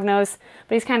Madagascar hognose,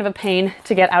 but he's kind of a pain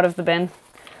to get out of the bin.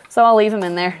 So I'll leave him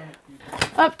in there.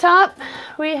 Up top,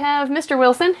 we have Mr.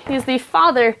 Wilson. He's the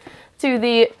father to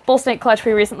the bull snake clutch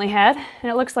we recently had,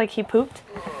 and it looks like he pooped.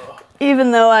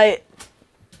 even though I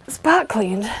spot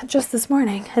cleaned just this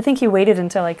morning. I think he waited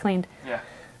until I cleaned. Yeah.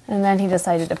 And then he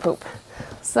decided to poop.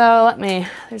 So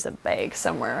there's a bag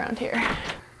somewhere around here.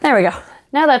 There we go.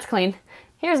 Now that's clean.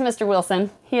 Here's Mr. Wilson.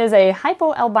 He is a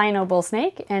hypoalbino bull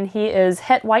snake, and he is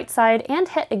het whiteside and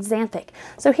het xanthic.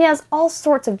 So he has all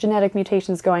sorts of genetic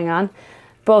mutations going on,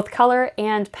 both color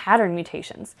and pattern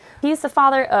mutations. He's the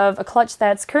father of a clutch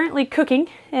that's currently cooking,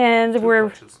 and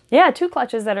two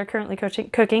clutches that are currently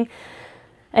cooking.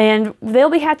 And they'll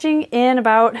be hatching in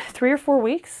about 3 or 4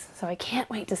 weeks, so I can't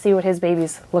wait to see what his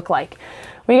babies look like.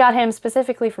 We got him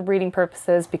specifically for breeding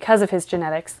purposes because of his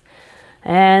genetics,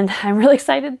 and I'm really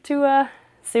excited to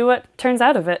see what turns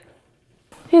out of it.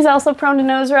 He's also prone to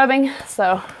nose rubbing,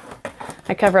 so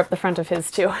I cover up the front of his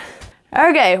too.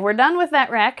 Okay, we're done with that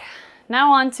rack.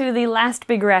 Now on to the last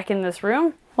big rack in this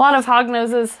room. A lot of hog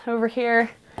noses over here.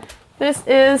 This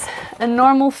is a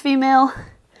normal female.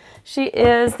 She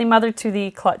is the mother to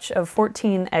the clutch of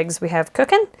 14 eggs we have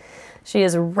cooking. She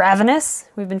is ravenous.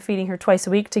 We've been feeding her twice a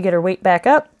week to get her weight back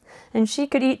up, and she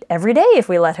could eat every day if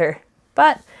we let her.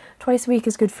 But twice a week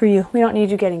is good for you. We don't need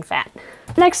you getting fat.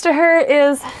 Next to her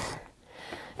is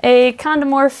a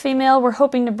condomorph female we're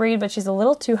hoping to breed, but she's a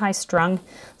little too high strung,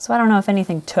 so I don't know if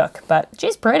anything took, but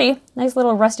she's pretty. Nice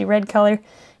little rusty red color.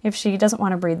 If she doesn't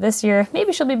want to breed this year,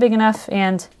 maybe she'll be big enough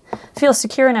and feel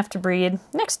secure enough to breed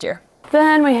next year.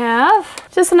 Then we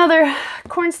have just another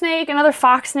corn snake, another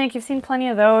fox snake. You've seen plenty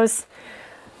of those.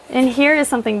 And here is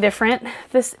something different.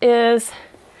 This is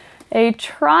a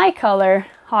tricolor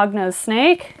hognose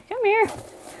snake. Come here.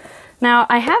 Now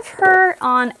I have her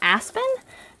on aspen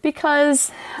because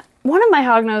one of my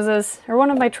hognoses, or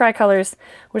one of my tricolors,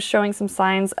 was showing some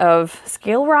signs of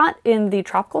scale rot in the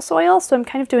tropical soil. So I'm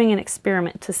kind of doing an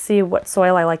experiment to see what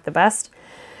soil I like the best.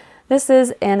 This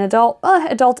is an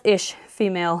adult-ish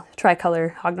female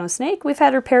tricolor hognose snake. We've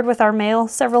had her paired with our male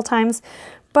several times,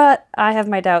 but I have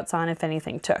my doubts on if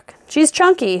anything took. She's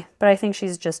chunky, but I think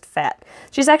she's just fat.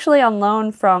 She's actually on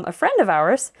loan from a friend of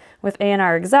ours with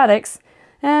A&R Exotics,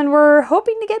 and we're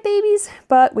hoping to get babies,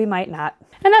 but we might not.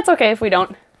 And that's okay if we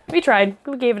don't. We tried.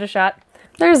 We gave it a shot.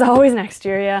 There's always next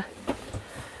year, yeah.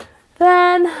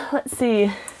 Then, let's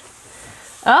see.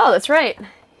 Oh, that's right.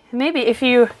 Maybe if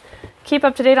you keep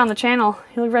up to date on the channel,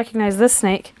 you'll recognize this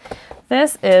snake.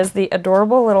 This is the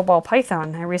adorable little ball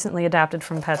python I recently adopted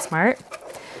from PetSmart.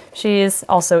 She's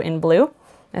also in blue.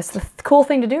 That's the cool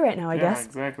thing to do right now, I guess. Yeah,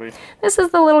 exactly. This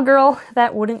is the little girl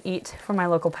that wouldn't eat from my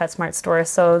local PetSmart store,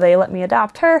 so they let me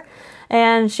adopt her,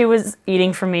 and she was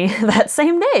eating from me that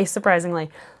same day, surprisingly.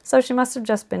 So she must have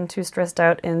just been too stressed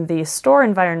out in the store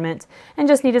environment and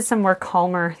just needed somewhere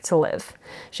calmer to live.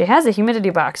 She has a humidity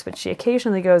box, but she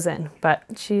occasionally goes in, but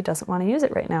she doesn't want to use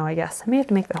it right now, I guess. I may have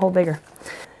to make the hole bigger.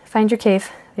 Find your cave.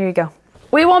 There you go.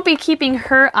 We won't be keeping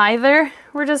her either.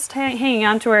 We're just hanging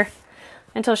on to her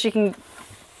until she can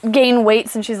gain weight,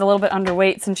 since she's a little bit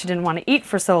underweight since she didn't want to eat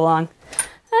for so long.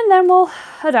 And then we'll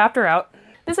adopt her out.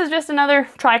 This is just another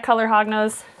tricolor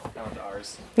hognose. That one's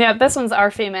ours. Yeah, this one's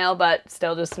our female, but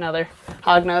still just another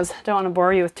hognose. Don't want to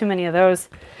bore you with too many of those.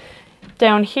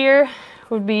 Down here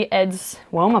would be Ed's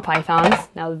Woma pythons.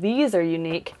 Now these are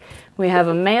unique. We have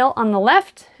a male on the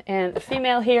left and a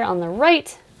female here on the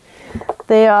right.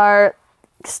 They are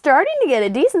starting to get a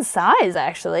decent size,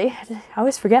 actually. I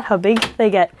always forget how big they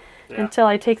get until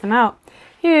I take them out.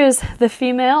 Here's the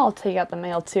female. I'll take out the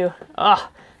male too. Ugh,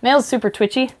 male's super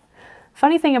twitchy.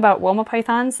 Funny thing about Woma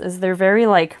pythons is they're very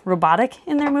robotic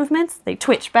in their movements. They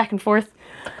twitch back and forth,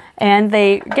 and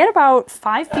they get about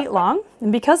 5 feet long.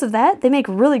 And because of that, they make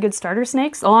really good starter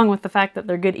snakes, along with the fact that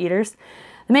they're good eaters.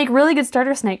 They make really good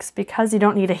starter snakes because you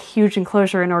don't need a huge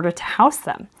enclosure in order to house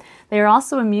them. They are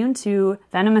also immune to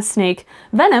venomous snake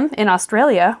venom in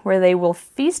Australia, where they will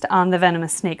feast on the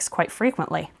venomous snakes quite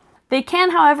frequently. They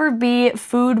can, however, be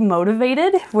food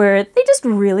motivated, where they just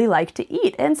really like to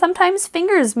eat, and sometimes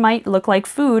fingers might look like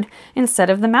food instead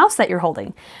of the mouse that you're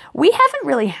holding. We haven't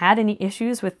really had any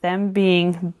issues with them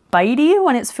being bitey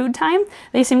when it's food time.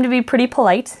 They seem to be pretty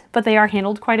polite, but they are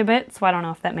handled quite a bit, so I don't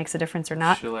know if that makes a difference or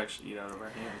not. She'll actually eat out of our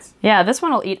hands. Yeah, this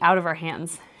one will eat out of our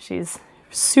hands. She's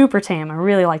super tame. I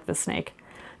really like this snake.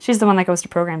 She's the one that goes to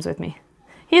programs with me.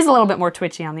 He's a little bit more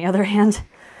twitchy on the other hand.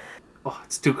 Oh,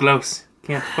 it's too close.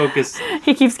 Can't focus.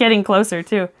 He keeps getting closer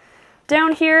too.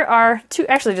 Down here are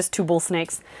just two bull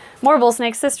snakes. More bull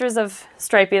snakes, sisters of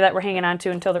Stripey that we're hanging on to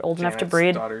until they're old enough to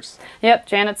breed. Daughters. Yep,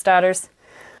 Janet's daughters.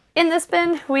 In this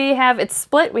bin, it's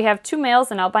split. We have 2 males,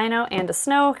 an albino and a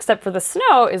snow, except for the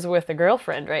snow is with a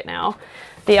girlfriend right now.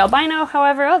 The albino,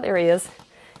 however, oh, there he is.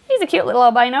 He's a cute little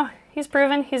albino. He's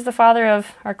proven. He's the father of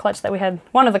our clutch that we had,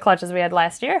 one of the clutches we had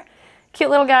last year. Cute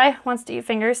little guy, wants to eat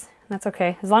fingers. That's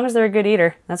okay. As long as they're a good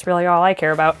eater, that's really all I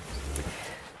care about.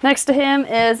 Next to him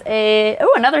is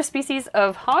another species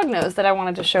of hognose that I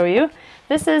wanted to show you.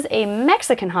 This is a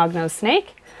Mexican hognose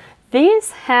snake.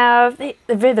 These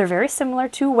they're very similar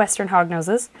to Western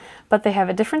hognoses, but they have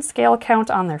a different scale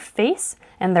count on their face,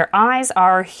 and their eyes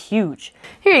are huge.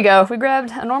 Here you go. We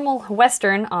grabbed a normal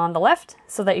Western on the left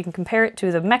so that you can compare it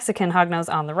to the Mexican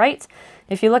hognose on the right.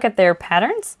 If you look at their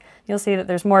patterns, you'll see that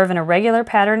there's more of an irregular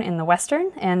pattern in the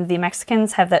Western, and the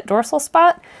Mexicans have that dorsal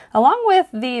spot, along with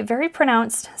the very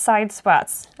pronounced side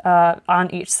spots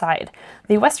on each side.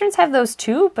 The Westerns have those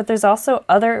too, but there's also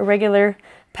other irregular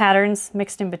patterns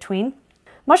mixed in between.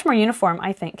 Much more uniform,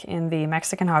 I think, in the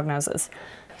Mexican hognoses.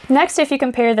 Next, if you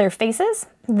compare their faces,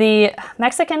 the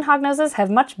Mexican hognoses have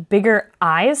much bigger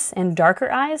eyes and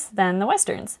darker eyes than the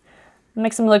Westerns. It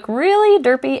makes them look really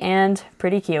derpy and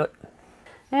pretty cute.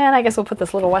 And I guess we'll put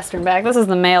this little Western back. This is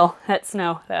the male het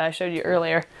snow that I showed you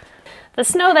earlier. The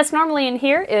snow that's normally in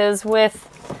here is with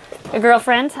a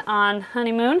girlfriend on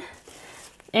honeymoon.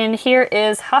 In here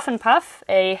is Huff and Puff,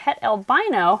 a het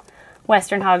albino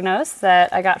Western hognose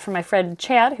that I got from my friend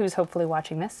Chad, who's hopefully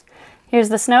watching this. Here's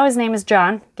the snow. His name is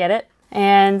John. Get it?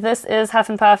 And this is Huff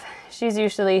and Puff. She's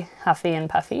usually huffy and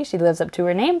puffy. She lives up to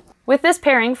her name. With this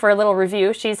pairing, for a little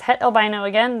review, she's het albino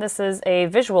again. This is a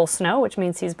visual snow, which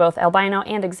means he's both albino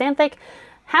and axanthic.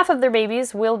 Half of their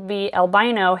babies will be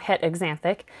albino het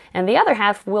axanthic, and the other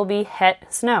half will be het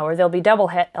snow, or they'll be double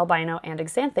het albino and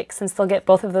axanthic, since they'll get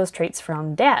both of those traits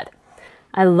from dad.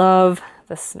 I love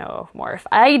the snow morph.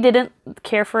 I didn't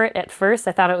care for it at first.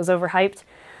 I thought it was overhyped,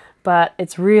 but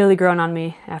it's really grown on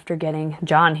me after getting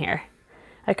John here.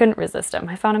 I couldn't resist him.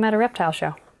 I found him at a reptile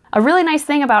show. A really nice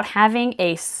thing about having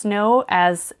a snow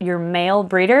as your male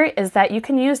breeder is that you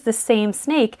can use the same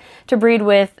snake to breed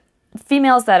with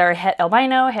females that are het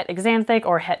albino, het axanthic,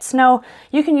 or het snow.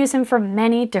 You can use him for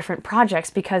many different projects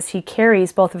because he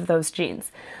carries both of those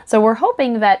genes. So we're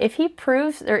hoping that if he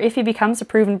becomes a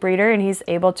proven breeder and he's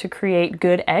able to create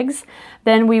good eggs,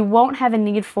 then we won't have a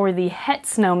need for the het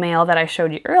snow male that I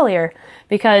showed you earlier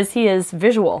because he is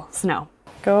visual snow.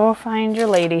 Go find your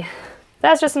lady.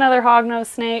 That's just another hognose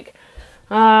snake.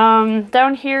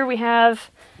 Down here we have,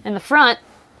 in the front,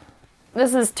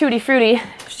 this is Tutti Frutti.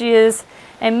 She is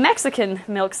a Mexican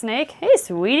milk snake. Hey,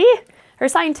 sweetie. Her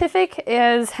scientific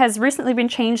has recently been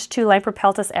changed to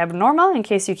Lipropeltis abnormal, in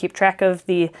case you keep track of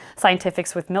the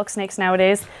scientifics with milk snakes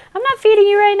nowadays. I'm not feeding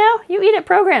you right now. You eat at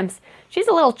programs. She's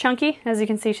a little chunky. As you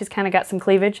can see, she's kind of got some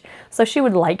cleavage. So she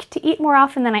would like to eat more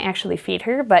often than I actually feed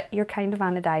her, but you're kind of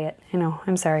on a diet. I know,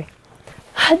 I'm sorry.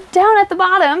 Down at the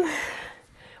bottom,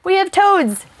 we have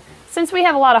toads. Since we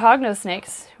have a lot of hognose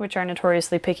snakes, which are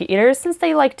notoriously picky eaters, since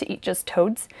they like to eat just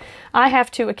toads, I have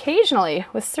to occasionally,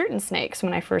 with certain snakes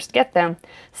when I first get them,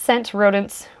 scent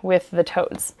rodents with the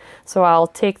toads. So I'll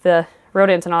take the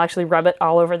rodent and I'll actually rub it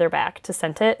all over their back to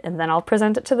scent it, and then I'll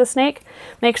present it to the snake.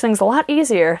 Makes things a lot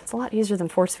easier. It's a lot easier than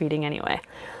force feeding anyway.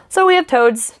 So we have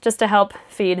toads just to help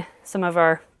feed some of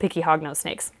our picky hognose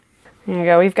snakes. There you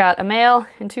go. We've got a male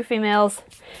and 2 females.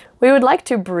 We would like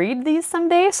to breed these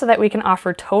someday so that we can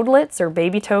offer toadlets or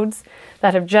baby toads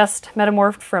that have just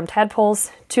metamorphed from tadpoles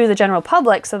to the general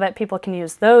public so that people can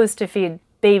use those to feed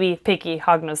baby picky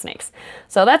hognose snakes.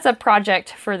 So that's a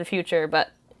project for the future,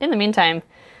 but in the meantime,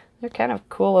 they're kind of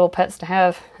cool little pets to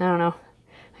have. I don't know.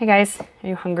 Hey guys, are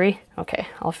you hungry? Okay,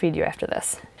 I'll feed you after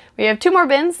this. We have 2 more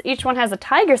bins. Each one has a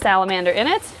tiger salamander in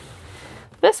it.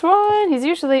 This one, he's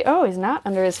usually, oh, he's not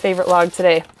under his favorite log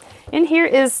today. In here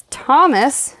is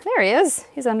Thomas. There he is.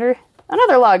 He's under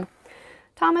another log.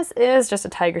 Thomas is just a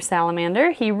tiger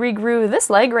salamander. He regrew this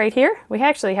leg right here. We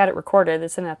actually had it recorded.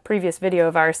 It's in a previous video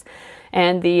of ours.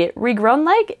 And the regrown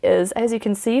leg is, as you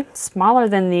can see, smaller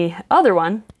than the other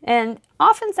one. And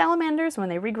often salamanders, when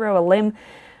they regrow a limb,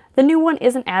 the new one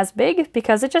isn't as big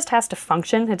because it just has to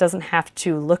function. It doesn't have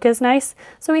to look as nice.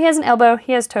 So he has an elbow,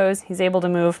 he has toes, he's able to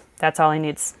move. That's all he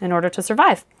needs in order to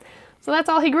survive. So that's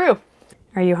all he grew.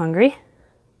 Are you hungry?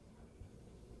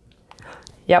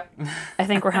 Yep, I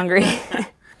think we're hungry.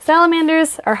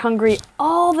 Salamanders are hungry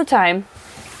all the time,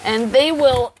 and they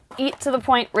will eat to the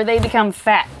point where they become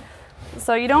fat.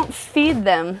 So you don't feed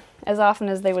them as often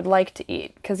as they would like to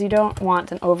eat because you don't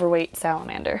want an overweight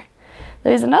salamander.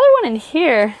 There's another one in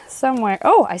here somewhere.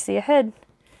 Oh, I see a head.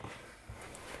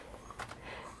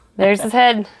 There's his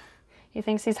head. He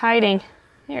thinks he's hiding.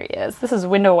 There he is. This is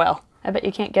Window Well. I bet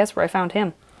you can't guess where I found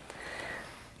him.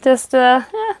 Just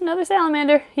another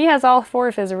salamander. He has all 4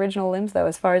 of his original limbs though,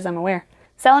 as far as I'm aware.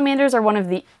 Salamanders are one of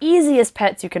the easiest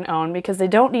pets you can own because they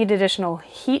don't need additional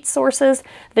heat sources.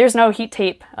 There's no heat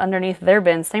tape underneath their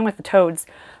bins. Same with the toads.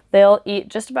 They'll eat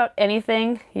just about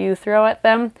anything you throw at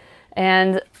them,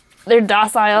 And they're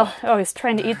docile. Oh, he's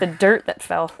trying to eat the dirt that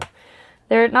fell.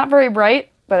 They're not very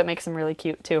bright, but it makes them really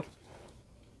cute too.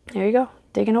 There you go,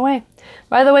 digging away.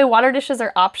 By the way, water dishes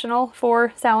are optional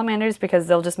for salamanders because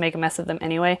they'll just make a mess of them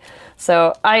anyway.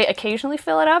 So I occasionally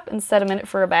fill it up and set them in it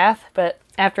for a bath, but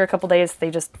after a couple days,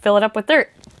 they just fill it up with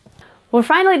dirt. We're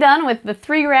finally done with the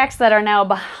 3 racks that are now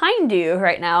behind you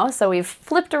right now. So we've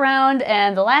flipped around,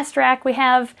 and the last rack we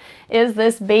have is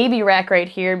this baby rack right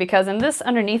here, because in this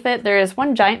underneath it, there is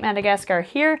one giant Madagascar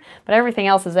here, but everything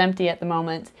else is empty at the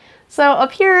moment. So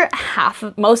up here,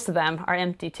 most of them are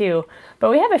empty too,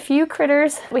 but we have a few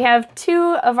critters. We have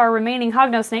 2 of our remaining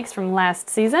hognose snakes from last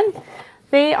season.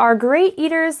 They are great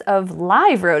eaters of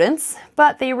live rodents,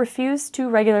 but they refuse to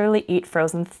regularly eat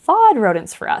frozen thawed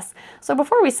rodents for us. So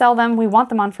before we sell them, we want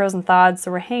them on frozen thawed, so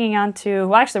we're hanging on to,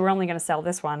 well actually we're only gonna sell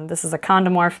this one. This is a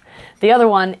condomorph. The other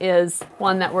one is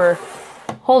one that we're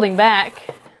holding back.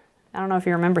 I don't know if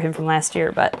you remember him from last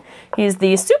year, but he's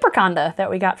the super conda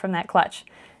that we got from that clutch.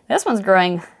 This one's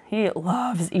growing. He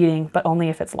loves eating, but only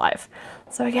if it's live.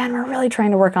 So again, we're really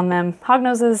trying to work on them.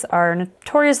 Hognoses are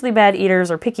notoriously bad eaters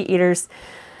or picky eaters,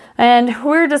 and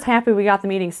we're just happy we got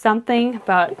them eating something,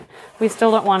 but we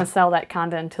still don't want to sell that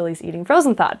conda until he's eating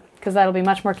frozen thawed, because that'll be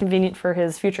much more convenient for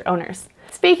his future owners.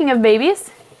 Speaking of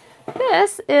babies,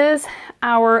 this is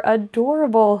our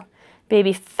adorable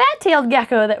baby fat-tailed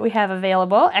gecko that we have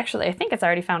available. Actually, I think it's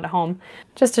already found a home.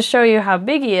 Just to show you how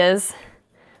big he is,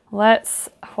 let's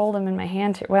hold him in my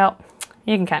hand here. Well,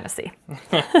 you can kind of see.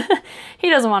 He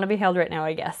doesn't want to be held right now,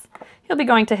 I guess. He'll be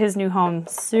going to his new home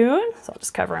soon, so I'll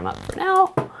just cover him up for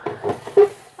now.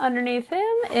 Underneath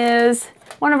him is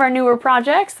one of our newer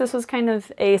projects. This was kind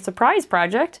of a surprise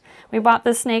project. We bought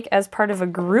this snake as part of a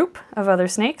group of other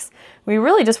snakes. We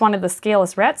really just wanted the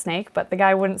scaleless rat snake, but the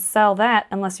guy wouldn't sell that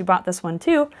unless you bought this one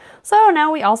too. So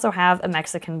now we also have a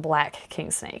Mexican black king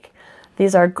snake.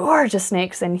 These are gorgeous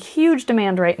snakes in huge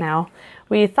demand right now.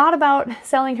 We thought about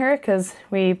selling her because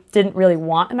we didn't really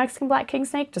want a Mexican black king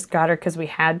snake, just got her because we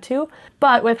had to.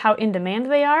 But with how in demand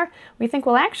they are, we think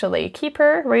we'll actually keep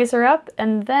her, raise her up,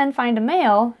 and then find a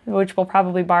male, which we'll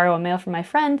probably borrow a male from my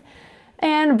friend,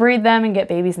 and breed them and get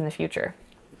babies in the future.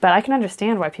 But I can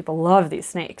understand why people love these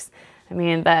snakes. I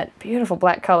mean, that beautiful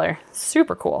black color,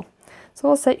 super cool. So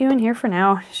we'll set you in here for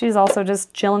now. She's also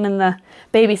just chilling in the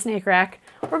baby snake rack.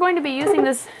 We're going to be using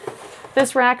this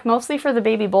rack mostly for the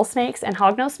baby bull snakes and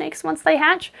hognose snakes once they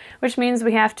hatch, which means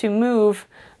we have to move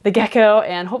the gecko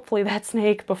and hopefully that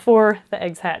snake before the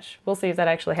eggs hatch. We'll see if that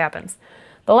actually happens.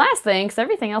 The last thing, because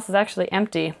everything else is actually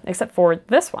empty except for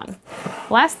this one.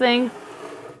 Last thing,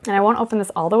 and I won't open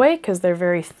this all the way because they're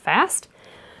very fast,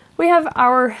 we have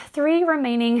our 3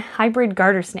 remaining hybrid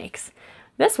garter snakes.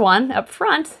 This one up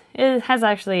front has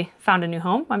actually found a new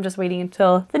home. I'm just waiting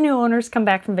until the new owners come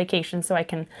back from vacation so I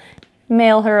can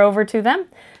mail her over to them.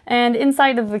 And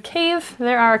inside of the cave,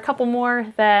 there are a couple more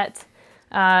that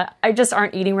I just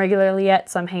aren't eating regularly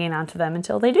yet, so I'm hanging on to them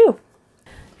until they do.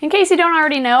 In case you don't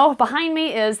already know, behind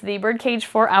me is the birdcage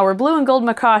for our blue and gold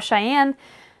macaw Cheyenne.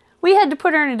 We had to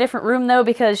put her in a different room though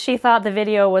because she thought the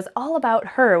video was all about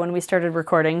her when we started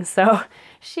recording, so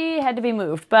she had to be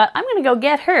moved. But I'm gonna go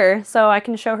get her so I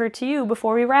can show her to you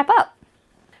before we wrap up.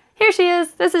 Here she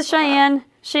is. This is Cheyenne.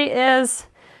 She is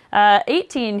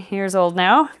 18 years old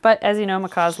now, but as you know,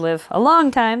 macaws live a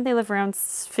long time. They live around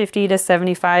 50 to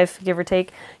 75, give or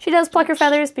take. She does pluck her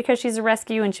feathers because she's a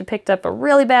rescue and she picked up a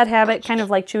really bad habit, kind of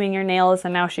like chewing your nails,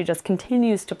 and now she just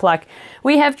continues to pluck.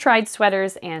 We have tried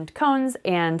sweaters and cones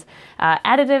and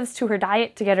additives to her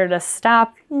diet to get her to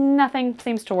stop. Nothing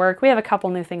seems to work. We have a couple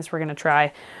new things we're gonna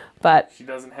try, but she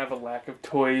doesn't have a lack of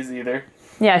toys either.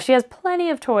 Yeah, she has plenty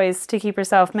of toys to keep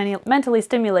herself mentally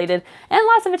stimulated and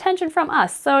lots of attention from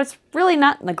us. So it's really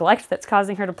not neglect that's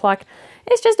causing her to pluck.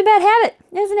 It's just a bad habit,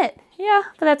 isn't it? Yeah,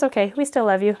 but that's okay. We still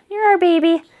love you. You're our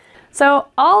baby. So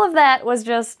all of that was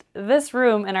just this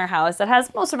room in our house that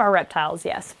has most of our reptiles,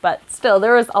 yes, but still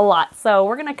there was a lot. So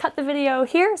we're gonna cut the video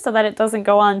here so that it doesn't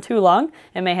go on too long.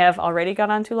 It may have already gone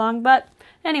on too long, but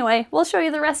anyway, we'll show you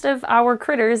the rest of our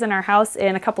critters in our house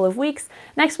in a couple of weeks.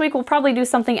 Next week, we'll probably do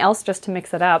something else just to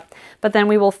mix it up, but then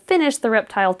we will finish the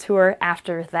reptile tour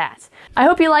after that. I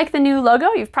hope you like the new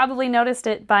logo. You've probably noticed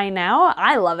it by now.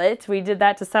 I love it. We did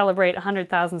that to celebrate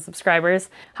 100,000 subscribers.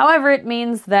 However, it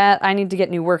means that I need to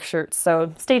get new work shirts,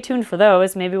 so stay tuned for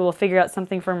those. Maybe we'll figure out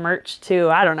something for merch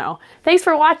too. I don't know. Thanks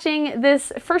for watching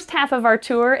this first half of our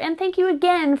tour, and thank you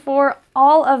again for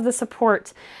all of the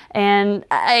support. And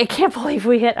I can't believe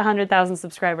we hit 100,000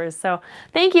 subscribers. So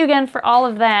thank you again for all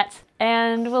of that,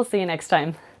 and we'll see you next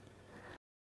time.